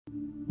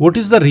What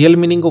is the real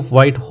meaning of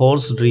white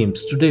horse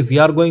dreams? Today we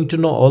are going to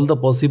know all the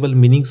possible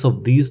meanings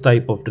of these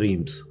type of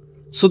dreams.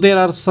 So there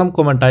are some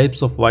common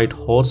types of white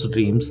horse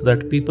dreams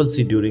that people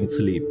see during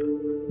sleep.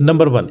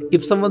 Number 1.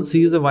 If someone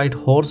sees a white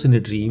horse in a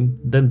dream,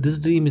 then this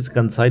dream is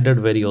considered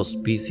very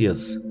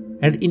auspicious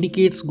and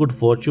indicates good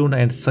fortune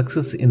and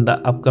success in the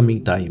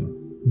upcoming time,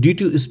 due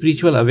to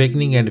spiritual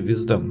awakening and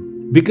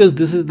wisdom. Because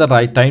this is the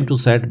right time to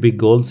set big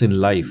goals in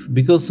life,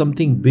 because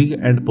something big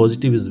and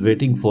positive is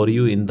waiting for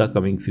you in the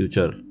coming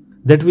future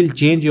that will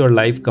change your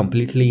life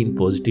completely in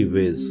positive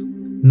ways.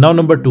 Now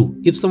number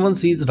 2, if someone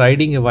sees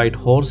riding a white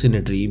horse in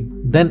a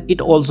dream, then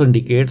it also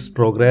indicates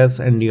progress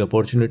and new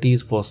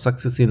opportunities for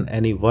success in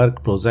any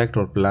work, project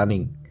or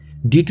planning,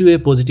 due to a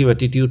positive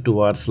attitude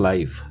towards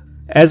life.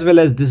 As well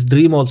as this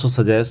dream also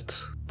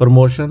suggests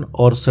promotion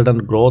or sudden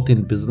growth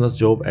in business,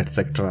 job,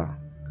 etc.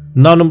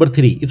 Now number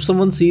 3, if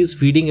someone sees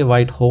feeding a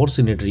white horse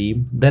in a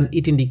dream, then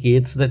it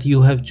indicates that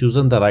you have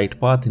chosen the right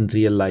path in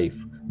real life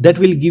that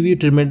will give you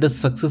tremendous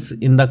success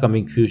in the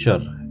coming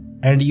future,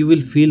 and you will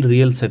feel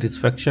real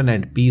satisfaction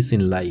and peace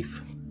in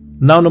life.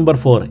 Now number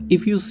 4,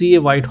 if you see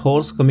a white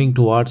horse coming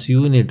towards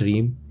you in a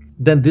dream,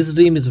 then this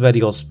dream is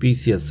very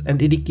auspicious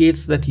and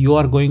indicates that you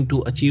are going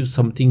to achieve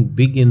something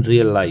big in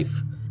real life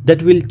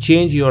that will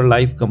change your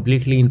life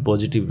completely in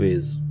positive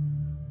ways.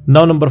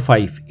 Now number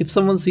 5, if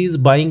someone sees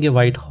buying a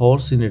white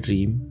horse in a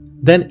dream,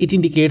 then it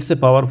indicates a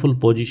powerful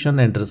position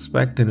and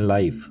respect in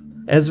life.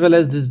 As well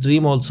as this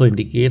dream also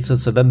indicates a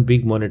sudden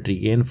big monetary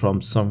gain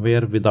from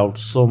somewhere without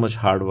so much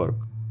hard work.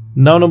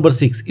 Now number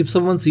 6, if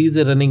someone sees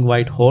a running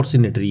white horse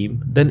in a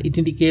dream, then it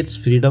indicates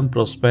freedom,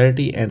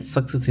 prosperity and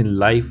success in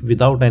life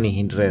without any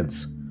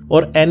hindrance,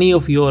 or any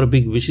of your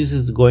big wishes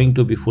is going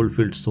to be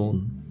fulfilled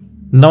soon.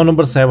 Now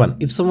number 7,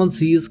 if someone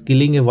sees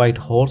killing a white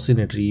horse in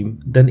a dream,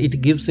 then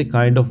it gives a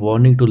kind of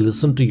warning to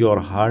listen to your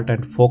heart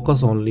and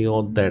focus only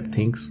on that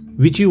things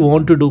which you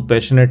want to do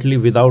passionately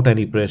without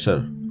any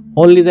pressure.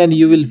 Only then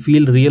you will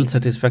feel real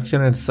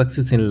satisfaction and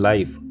success in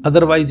life,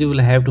 otherwise you will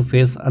have to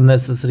face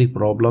unnecessary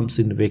problems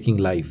in waking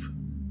life.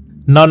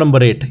 Now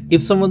number 8,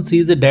 if someone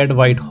sees a dead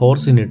white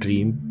horse in a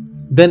dream,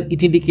 then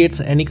it indicates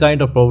any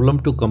kind of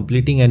problem to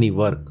completing any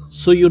work,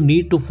 so you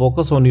need to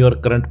focus on your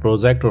current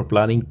project or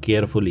planning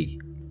carefully,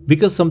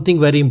 because something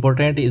very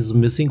important is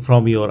missing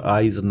from your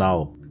eyes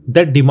now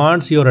that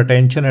demands your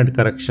attention and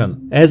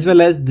correction. As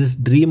well as this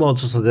dream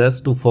also suggests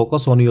to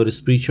focus on your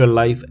spiritual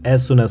life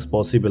as soon as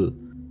possible,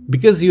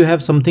 because you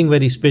have something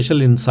very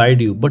special inside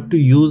you, but to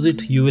use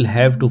it you will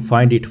have to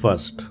find it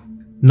first.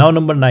 Now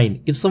number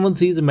 9, if someone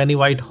sees many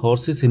white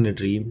horses in a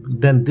dream,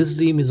 then this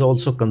dream is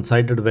also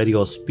considered very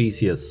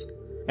auspicious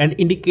and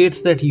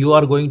indicates that you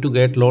are going to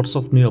get lots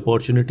of new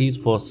opportunities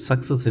for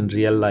success in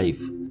real life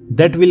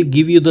that will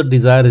give you the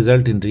desired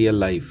result in real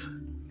life.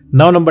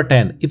 Now number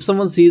 10, if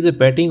someone sees a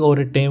petting or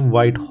a tame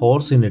white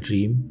horse in a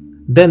dream,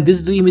 then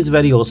this dream is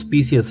very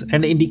auspicious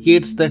and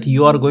indicates that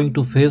you are going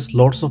to face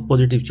lots of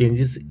positive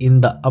changes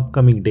in the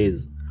upcoming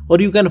days, or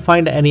you can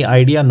find any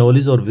idea,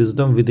 knowledge or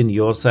wisdom within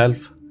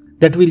yourself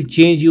that will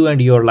change you and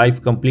your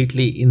life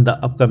completely in the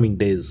upcoming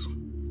days.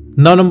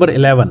 Now number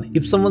 11,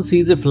 if someone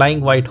sees a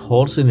flying white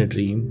horse in a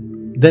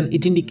dream, then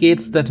it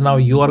indicates that now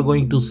you are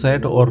going to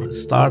set or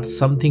start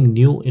something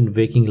new in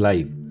waking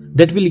life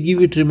that will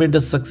give you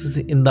tremendous success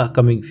in the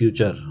coming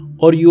future,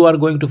 or you are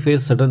going to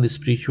face sudden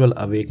spiritual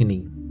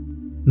awakening.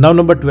 Now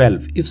number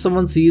 12, if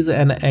someone sees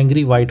an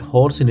angry white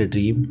horse in a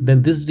dream,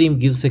 then this dream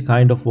gives a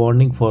kind of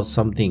warning for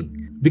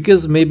something,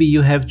 because maybe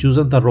you have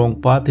chosen the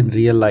wrong path in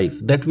real life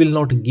that will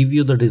not give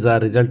you the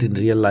desired result in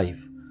real life.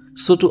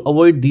 So to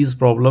avoid these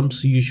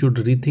problems, you should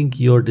rethink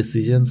your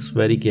decisions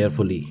very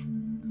carefully.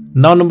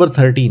 Now number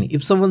 13,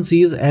 if someone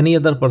sees any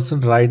other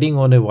person riding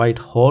on a white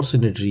horse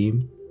in a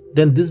dream,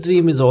 then this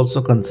dream is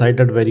also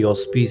considered very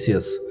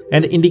auspicious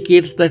and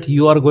indicates that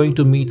you are going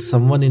to meet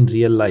someone in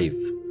real life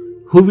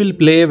who will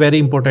play a very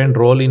important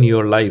role in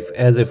your life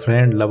as a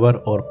friend, lover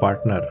or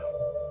partner.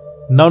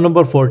 Now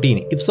number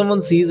 14, if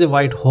someone sees a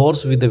white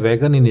horse with a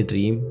wagon in a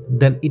dream,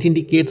 then it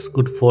indicates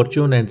good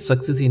fortune and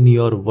success in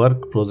your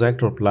work,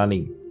 project or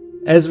planning.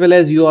 As well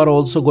as you are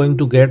also going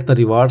to get the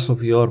rewards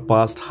of your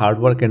past hard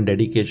work and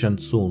dedication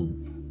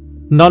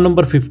soon. Now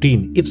number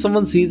 15, if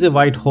someone sees a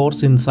white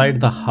horse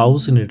inside the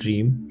house in a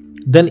dream,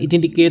 then it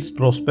indicates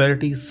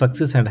prosperity,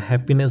 success and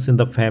happiness in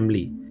the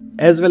family.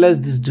 As well as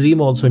this dream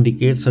also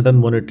indicates sudden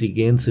monetary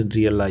gains in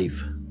real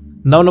life.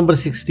 Now number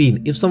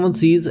 16, if someone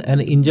sees an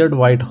injured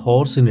white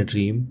horse in a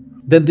dream,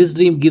 then this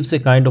dream gives a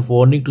kind of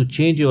warning to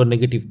change your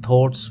negative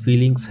thoughts,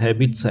 feelings,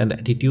 habits and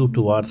attitude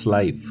towards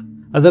life.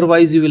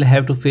 Otherwise you will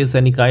have to face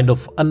any kind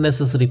of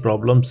unnecessary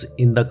problems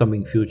in the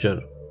coming future.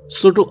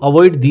 So to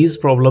avoid these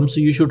problems,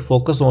 you should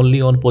focus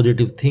only on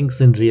positive things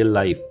in real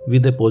life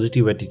with a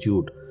positive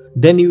attitude.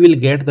 Then you will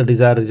get the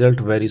desired result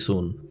very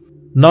soon.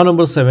 Now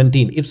number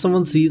 17, if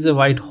someone sees a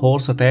white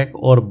horse attack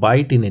or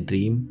bite in a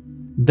dream,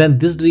 then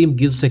this dream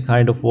gives a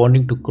kind of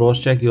warning to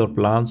cross-check your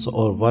plans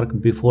or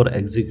work before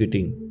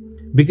executing,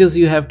 because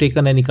you have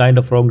taken any kind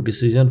of wrong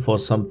decision for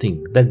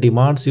something that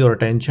demands your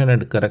attention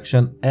and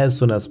correction as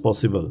soon as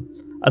possible.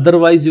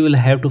 Otherwise, you will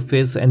have to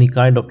face any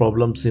kind of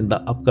problems in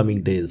the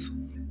upcoming days.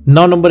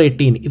 Now number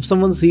 18. If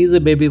someone sees a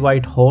baby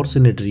white horse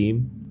in a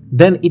dream,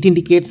 then it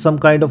indicates some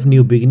kind of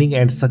new beginning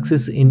and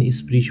success in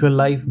spiritual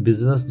life,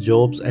 business,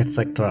 jobs,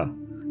 etc.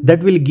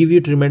 That will give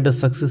you tremendous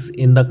success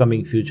in the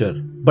coming future.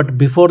 But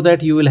before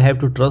that, you will have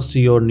to trust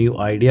your new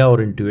idea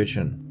or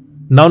intuition.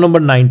 Now number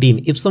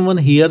 19. If someone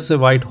hears a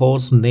white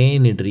horse neigh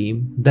in a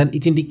dream, then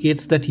it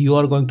indicates that you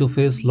are going to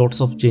face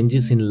lots of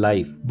changes in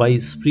life by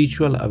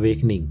spiritual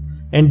awakening.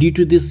 And due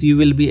to this, you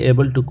will be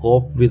able to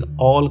cope with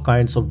all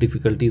kinds of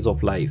difficulties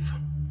of life.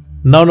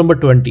 Now number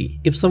 20.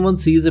 If someone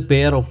sees a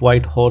pair of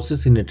white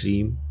horses in a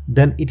dream,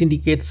 then it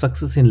indicates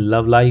success in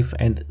love life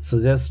and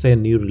suggests a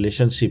new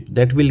relationship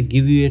that will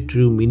give you a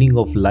true meaning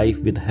of life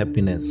with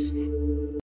happiness.